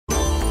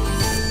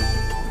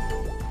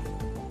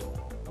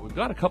We've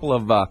got a couple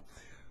of,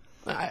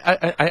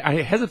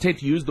 I hesitate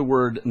to use the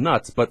word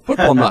nuts, but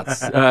football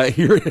nuts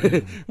here.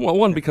 Well,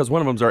 one, because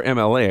one of them's our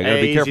MLA. I got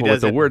to be careful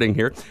with the wording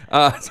here.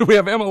 So we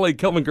have MLA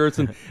Kelvin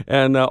Goertzen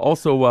and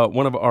also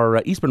one of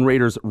our Eastman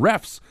Raiders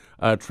refs,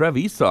 Trev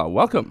Esau.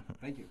 Welcome.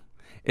 Thank you.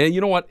 And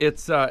you know what?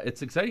 It's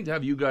exciting to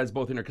have you guys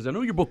both in here because I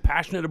know you're both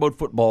passionate about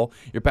football.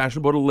 You're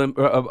passionate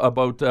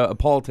about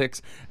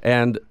politics.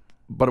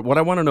 But what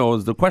I want to know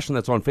is the question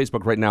that's on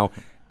Facebook right now: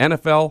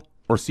 NFL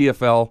or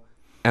CFL,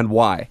 and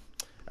why?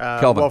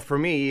 Well, for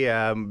me,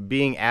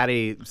 being at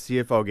a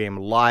CFL game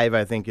live,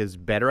 I think is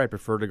better. I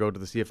prefer to go to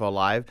the CFL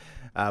live,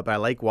 but I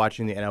like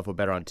watching the NFL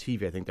better on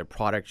TV. I think their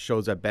product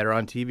shows up better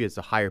on TV. It's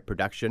a higher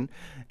production,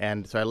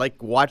 and so I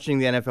like watching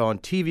the NFL on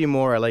TV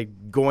more. I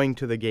like going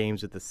to the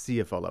games at the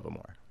CFL level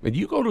more. And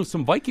you go to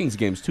some Vikings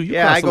games too. You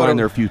crossed the line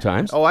there a few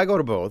times. Oh, I go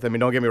to both. I mean,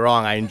 don't get me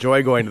wrong. I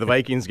enjoy going to the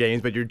Vikings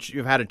games, but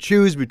you've had to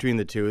choose between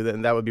the two,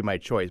 then that would be my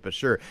choice. But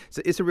sure,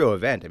 it's a real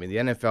event. I mean, the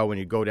NFL, when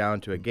you go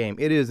down to a game,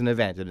 it is an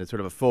event, and it's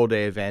sort of a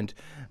full-day event.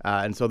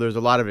 And so there's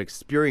a lot of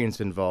experience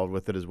involved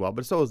with it as well.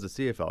 But so is the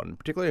CFL, and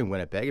particularly in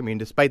Winnipeg. I mean,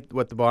 despite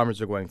what the Bombers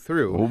are going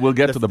through. Well, we'll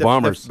get to the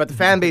Bombers. But the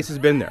fan base has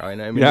been there. I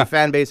mean, the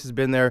fan base has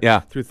been there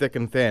through thick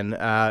and thin,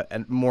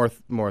 and more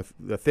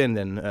thin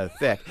than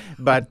thick.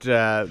 But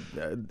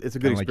it's a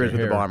good experience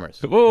with the Bombers.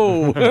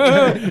 Whoa,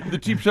 the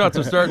cheap shots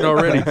are starting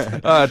already.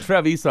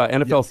 Trev Esau,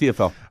 NFL,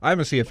 CFL. I'm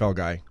a CFL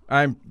guy.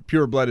 I'm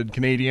pure-blooded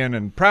Canadian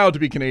and proud to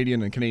be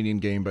Canadian and Canadian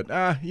game. But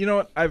you know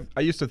what? I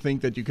used to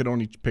think that you could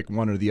only pick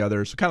one or the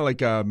other. So kind of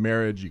like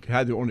marriage, you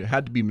had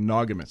to be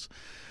monogamous.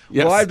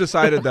 Yes. Well, I've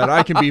decided that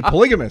I can be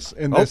polygamous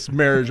in this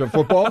marriage of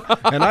football,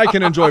 and I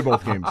can enjoy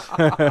both games.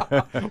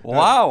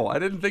 Wow, I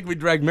didn't think we'd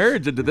drag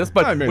marriage into this,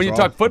 but when you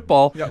talk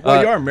football... Yeah,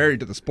 well, you are married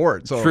to the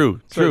sport. So,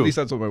 true. At least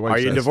that's what my wife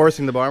says. Are you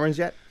divorcing the Bombers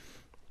yet?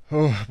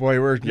 Oh, boy,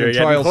 we're in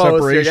trial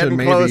separation,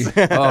 maybe.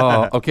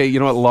 Oh, okay, you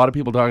know what? A lot of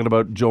people talking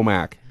about Joe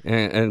Mack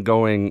and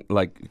going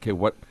like, okay,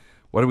 what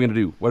are we going to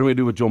do? What are we going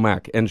to do with Joe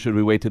Mack? And should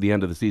we wait to the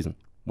end of the season?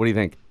 What do you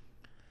think?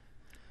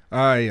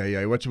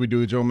 What should we do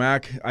with Joe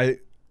Mack?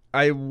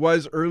 I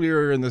was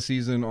earlier in the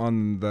season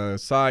on the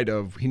side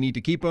of he need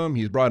to keep him.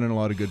 He's brought in a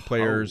lot of good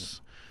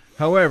players.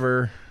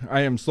 However,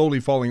 I am slowly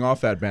falling off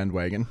that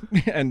bandwagon,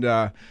 and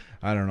I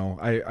don't know.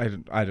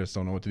 I just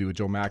don't know what to do with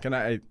Joe Mack,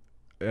 and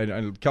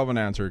Kelvin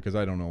answer because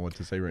I don't know what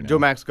to say right now. Joe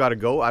Mack's got to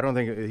go. I don't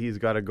think he's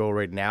got to go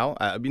right now.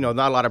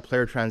 Not a lot of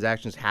player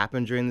transactions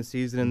happen during the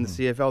season in the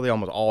CFL. They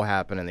almost all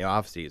happen in the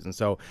offseason.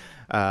 So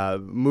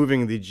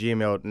moving the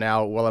GM out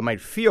now, well, it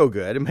might feel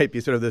good. It might be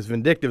sort of this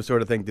vindictive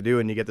sort of thing to do,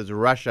 and you get this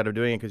rush out of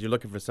doing it because you're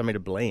looking for somebody to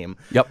blame.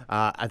 Yep.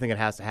 I think it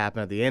has to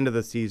happen at the end of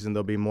the season.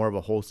 There'll be more of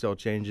a wholesale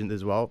change in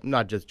as well.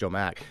 Not just Joe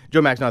Mack.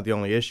 Joe Mack's not the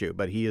only issue,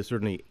 but he is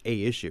certainly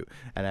a issue,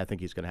 and I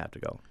think he's going to have to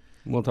go.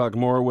 We'll talk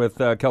more with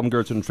Kelvin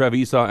Goertzen and Trev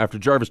Esau after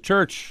Jarvis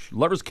Church,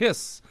 Lover's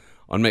Kiss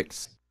on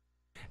Mix.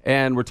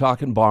 And we're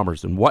talking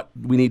Bombers and what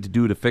we need to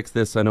do to fix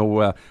this. I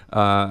know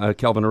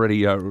Kelvin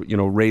already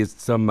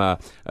raised some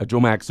Joe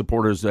Mack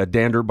supporters'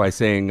 dander by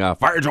saying,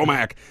 fire Joe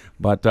Mack.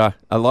 But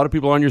a lot of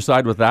people are on your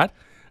side with that.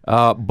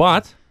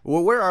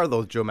 Well, where are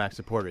those Joe Mack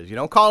supporters?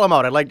 Call them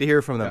out. I'd like to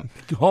hear from them.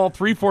 Call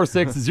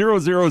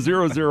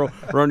 346-0000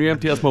 or on your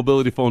MTS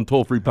mobility phone,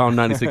 toll-free pound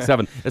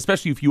 967,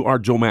 especially if you are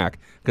Joe Mack,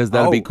 because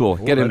that'll be cool.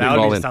 Get in and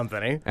call in.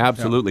 Something, eh?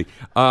 Absolutely.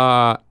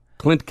 Yeah.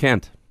 Clint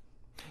Kent.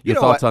 Your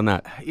thoughts on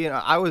that?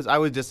 I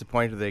was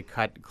disappointed they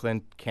cut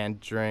Clint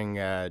Kent during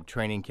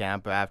training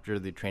camp, after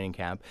the training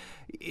camp.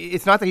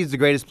 It's not that he's the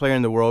greatest player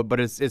in the world,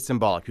 but it's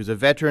symbolic. He was a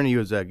veteran. He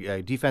was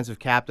a defensive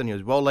captain. He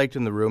was well-liked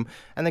in the room.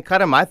 And they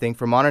cut him, I think,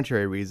 for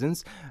monetary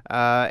reasons.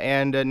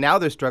 And now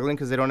they're struggling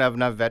because they don't have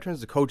enough veterans.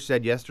 The coach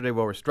said yesterday,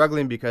 well, we're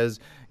struggling because,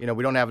 we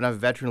don't have enough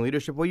veteran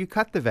leadership. Well, you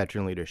cut the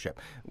veteran leadership.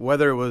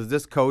 Whether it was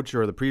this coach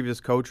or the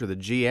previous coach or the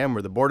GM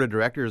or the board of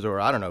directors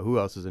or I don't know who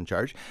else is in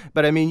charge.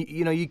 But, I mean,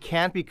 you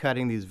can't be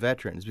cutting these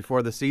veterans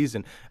before the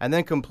season and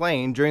then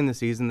complain during the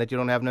season that you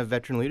don't have enough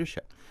veteran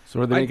leadership. So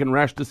are they making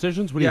rash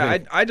decisions? What do you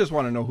think? I just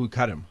want to know who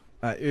cut him.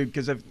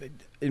 Because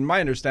in my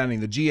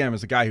understanding, the GM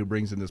is the guy who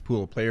brings in this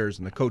pool of players,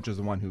 and the coach is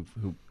the one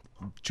who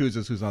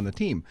chooses who's on the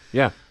team.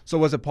 Yeah. So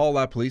was it Paul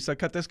LaPolice that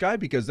cut this guy?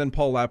 Because then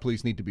Paul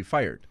LaPolice need to be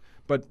fired.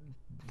 But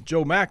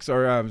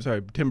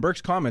Tim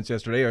Burke's comments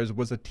yesterday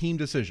was a team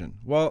decision.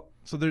 Well,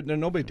 so there's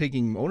nobody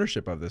taking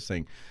ownership of this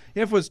thing.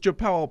 If it was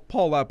Paul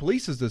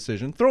LaPolice's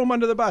decision, throw him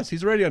under the bus.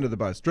 He's already under the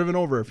bus, driven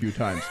over a few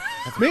times.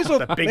 May as well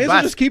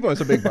just keep him.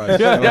 It's a big bus.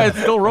 Yeah, it's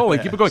still rolling.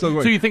 Keep it going.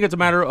 So you think it's a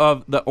matter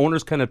of the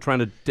owners kind of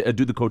trying to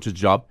do the coach's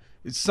job?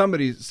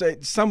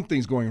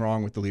 Something's going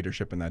wrong with the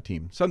leadership in that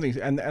team.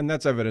 And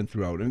that's evident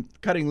throughout. And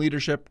cutting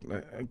leadership,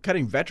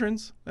 cutting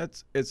veterans,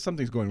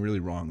 something's going really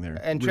wrong there.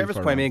 And really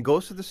Trevor's point, it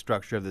goes to the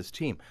structure of this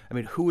team.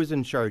 Who is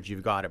in charge?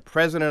 You've got a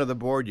president of the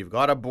board, you've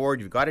got a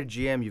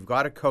GM, you've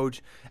got a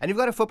coach, and you've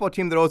got a football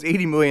team that owes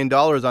 $80 million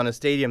on a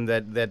stadium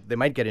that they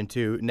might get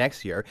into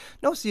next year.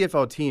 No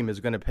CFL team is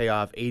going to pay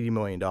off $80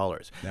 million.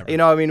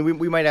 Never.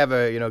 We might have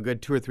a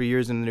good 2 or 3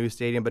 years in the new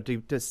stadium, but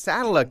to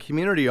saddle a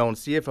community-owned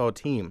CFL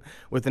team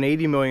with an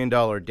 $80 million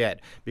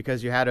debt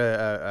because you had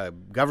a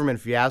government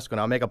fiasco,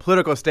 and I'll make a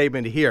political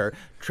statement here,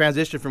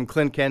 transition from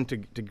Clint Kent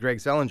to Greg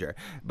Sellinger.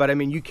 But, I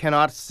mean, you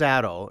cannot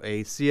saddle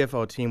a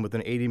CFO team with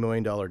an $80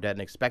 million debt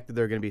and expect that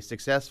they're going to be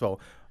successful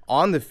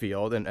on the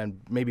field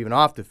and maybe even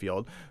off the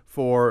field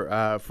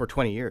for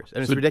 20 years.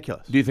 And it's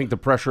ridiculous. Do you think the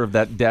pressure of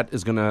that debt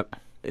is going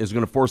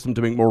to force them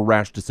to make more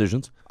rash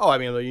decisions? Oh, I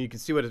mean, you can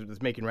see what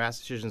it's making rash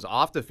decisions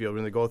off the field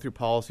when they go through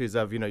policies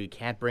of, you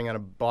can't bring in a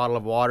bottle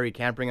of water, you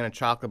can't bring in a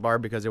chocolate bar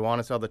because they want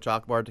to sell the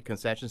chocolate bar to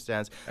concession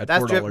stands.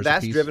 That's driven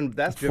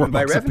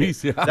by revenue.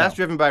 That's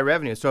driven by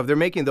revenue. So if they're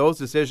making those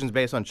decisions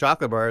based on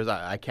chocolate bars,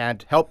 I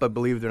can't help but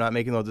believe they're not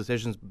making those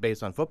decisions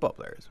based on football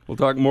players. We'll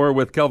talk more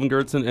with Kelvin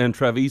Goertzen and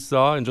Trev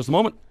Esau in just a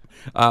moment.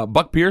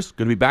 Buck Pierce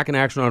going to be back in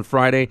action on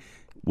Friday.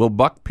 Will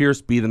Buck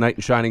Pierce be the knight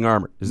in shining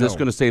armor? Is this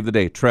going to save the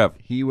day? Trev?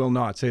 He will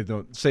not save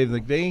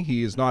the day.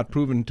 He is not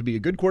proven to be a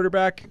good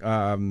quarterback.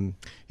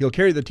 He'll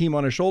carry the team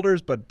on his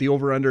shoulders, but the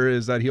over-under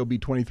is that he'll be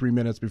 23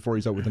 minutes before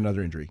he's out with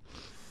another injury.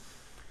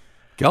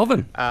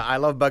 Kelvin? I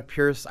love Buck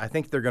Pierce. I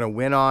think they're going to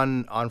win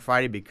on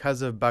Friday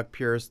because of Buck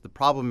Pierce. The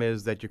problem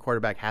is that your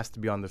quarterback has to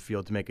be on the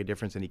field to make a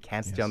difference, and he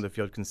can't stay on the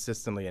field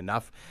consistently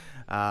enough.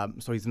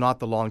 So he's not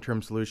the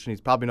long-term solution.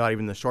 He's probably not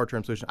even the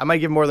short-term solution. I might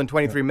give him more than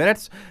 23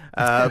 minutes,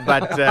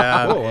 but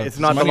it's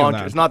not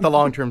the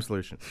long-term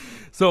solution.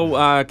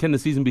 So can the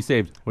season be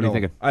saved? What are you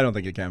thinking? I don't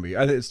think it can be.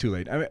 It's too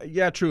late. I mean,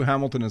 yeah, true.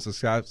 Hamilton and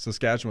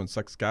Saskatchewan,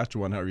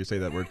 however you say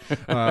that word,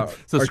 are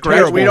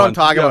terrible. We don't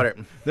talk about it.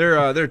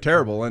 They're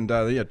terrible, and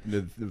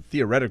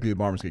theoretically the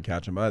Bombers could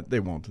catch them, but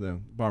they won't. The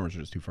Bombers are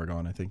just too far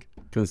gone, I think.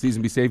 Can the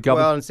season be saved,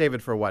 Kelvin? Well, and save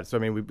it for what? So,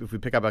 I mean, if we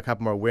pick up a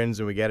couple more wins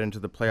and we get into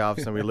the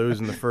playoffs and we lose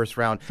in the first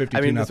round,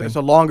 I mean, it's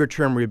a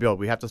longer-term rebuild.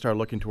 We have to start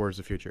looking towards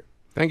the future.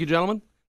 Thank you, gentlemen.